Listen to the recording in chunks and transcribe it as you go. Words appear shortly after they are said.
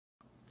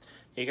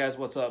Hey guys,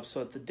 what's up? So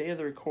at the day of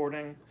the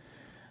recording,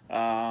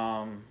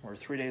 we're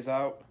 3 days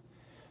out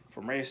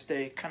from race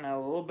day, kind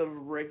of a little bit of a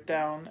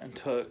breakdown, and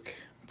took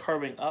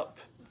carbing up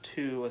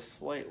to a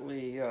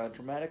slightly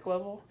dramatic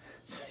level.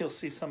 So you'll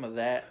see some of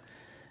that,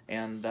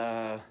 and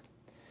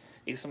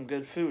eat some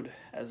good food,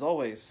 as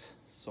always.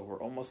 So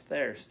we're almost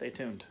there. Stay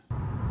tuned.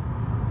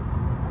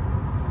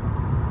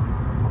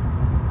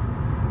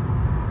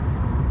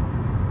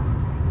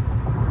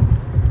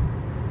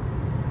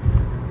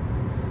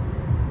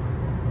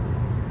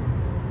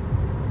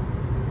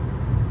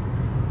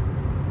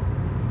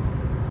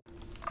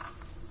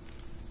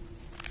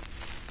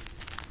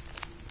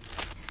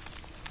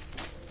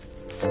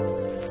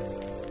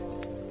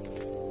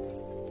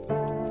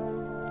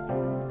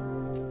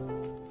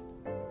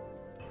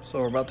 So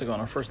we're about to go on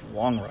our first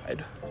long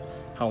ride.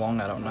 How long,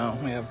 I don't know.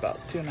 We have about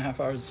 2.5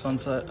 hours of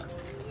sunset,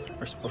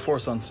 or before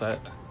sunset.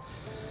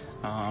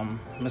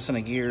 Missing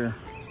a gear.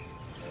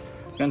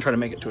 I'm gonna try to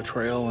make it to a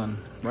trail and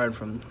ride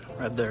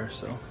there,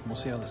 so we'll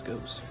see how this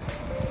goes.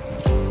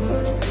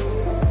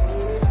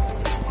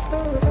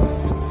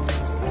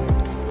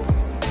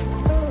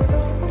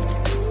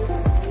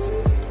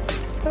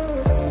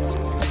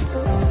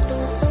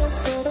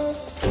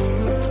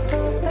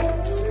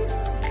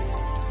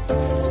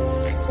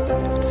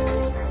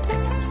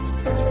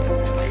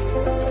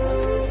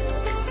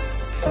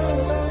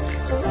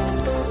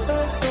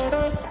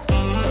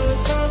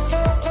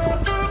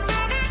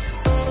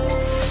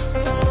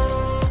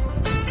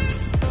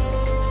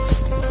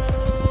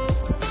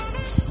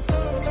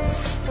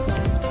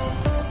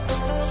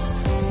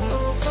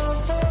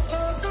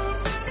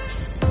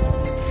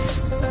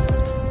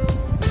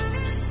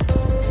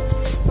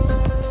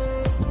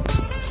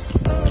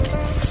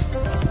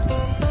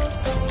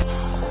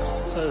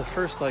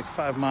 First like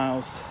 5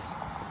 miles,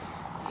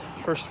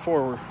 first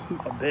 4 were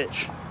a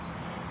bitch,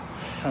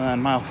 and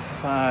then mile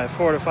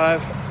 4 to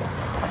 5,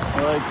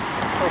 my legs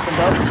opened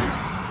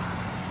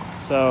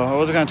up. So I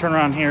wasn't gonna turn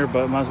around here,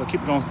 but might as well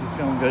keep going since I'm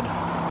feeling good.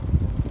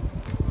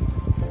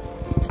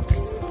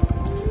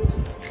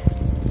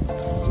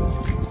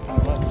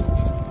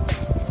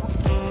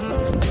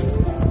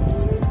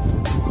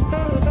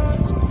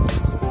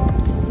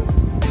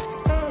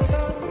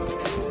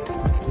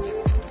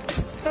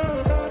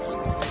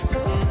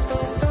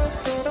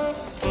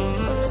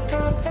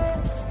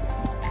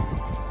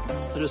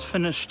 Just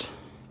finished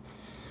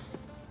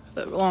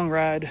that long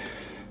ride,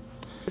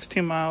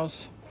 16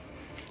 miles.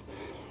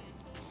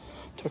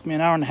 Took me an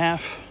hour and a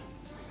half,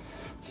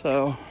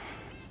 so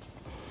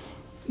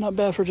not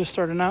bad for just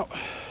starting out.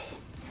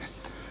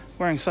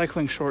 Wearing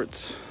cycling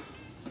shorts,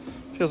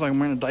 feels like I'm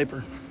wearing a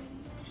diaper.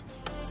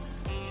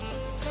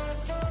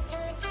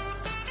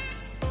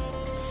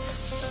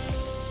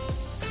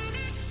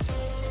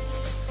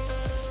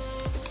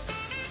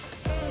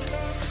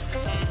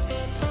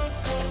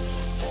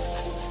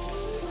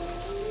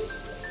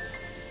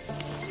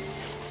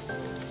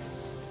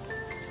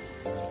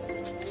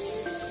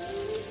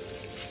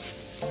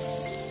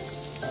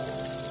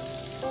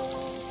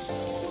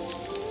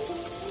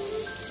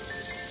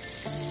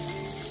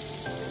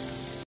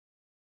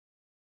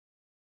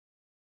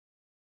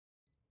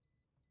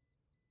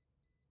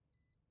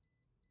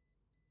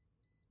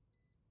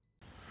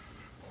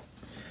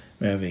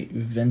 We have a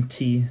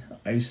venti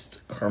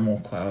iced caramel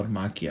cloud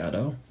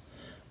macchiato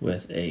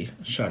with a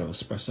shot of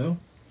espresso,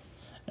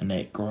 and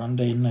a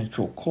grande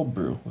nitro cold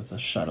brew with a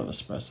shot of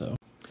espresso.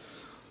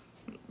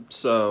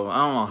 So I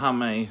don't know how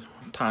many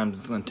times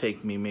it's going to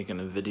take me making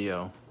a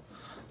video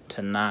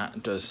to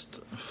not just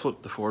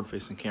flip the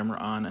forward-facing camera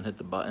on and hit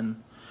the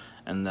button,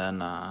 and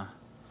then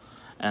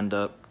end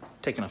up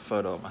taking a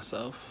photo of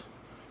myself.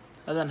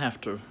 I then have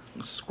to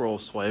scroll,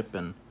 swipe,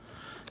 and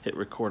hit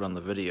record on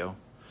the video.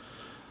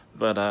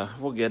 But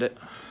we'll get it.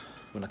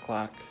 1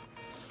 o'clock.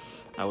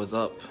 I was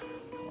up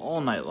all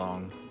night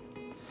long.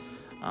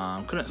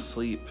 Couldn't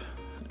sleep,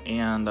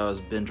 and I was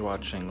binge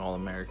watching All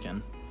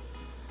American.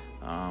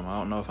 I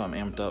don't know if I'm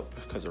amped up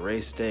because of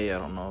race day. I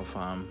don't know if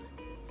I'm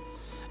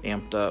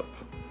amped up.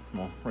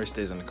 Well, race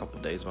day's in a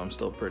couple days, but I'm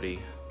still pretty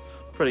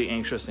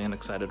anxious and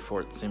excited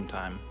for it at the same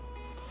time.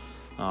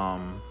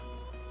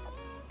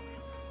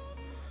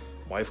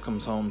 Wife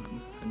comes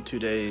home in 2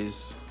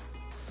 days.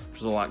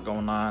 There's a lot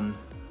going on.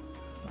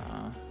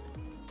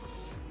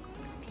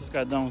 Just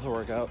got done with the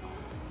workout.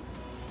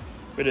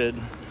 We did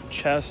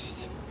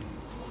chest,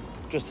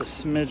 just a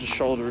smidge of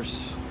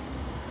shoulders,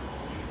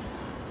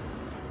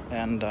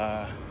 and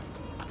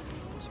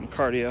some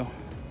cardio.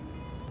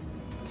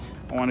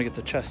 I want to get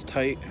the chest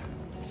tight.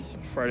 It's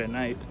Friday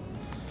night.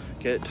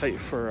 Get it tight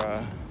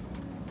for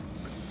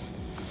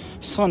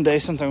Sunday,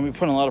 since I'm going to be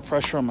putting a lot of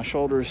pressure on my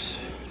shoulders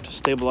to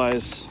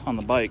stabilize on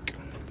the bike.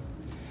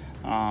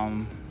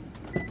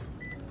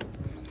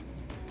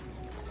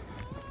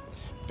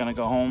 Gonna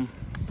go home,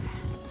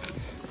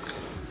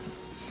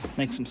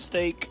 make some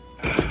steak,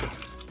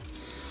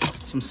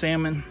 some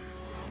salmon,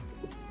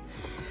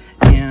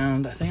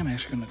 and I think I'm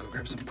actually gonna go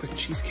grab some quick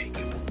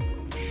cheesecake.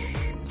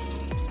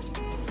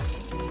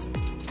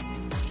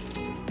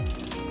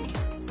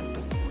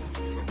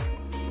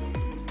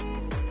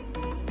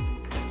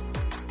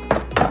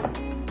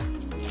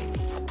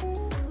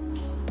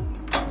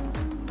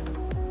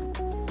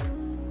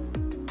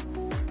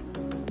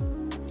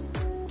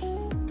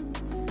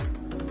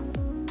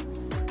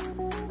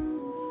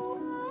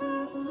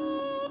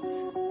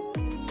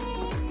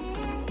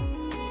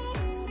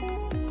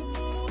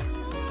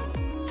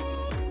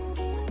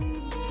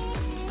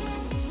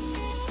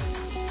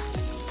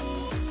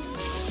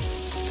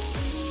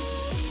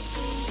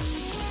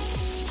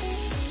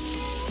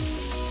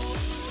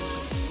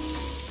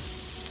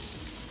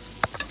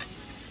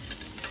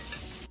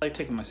 I like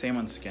taking my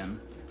salmon skin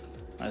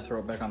and I throw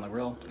it back on the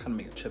grill, kind of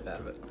make a chip out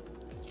of it.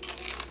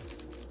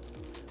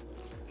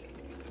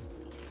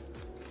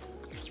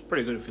 It's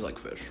pretty good if you like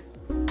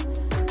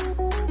fish.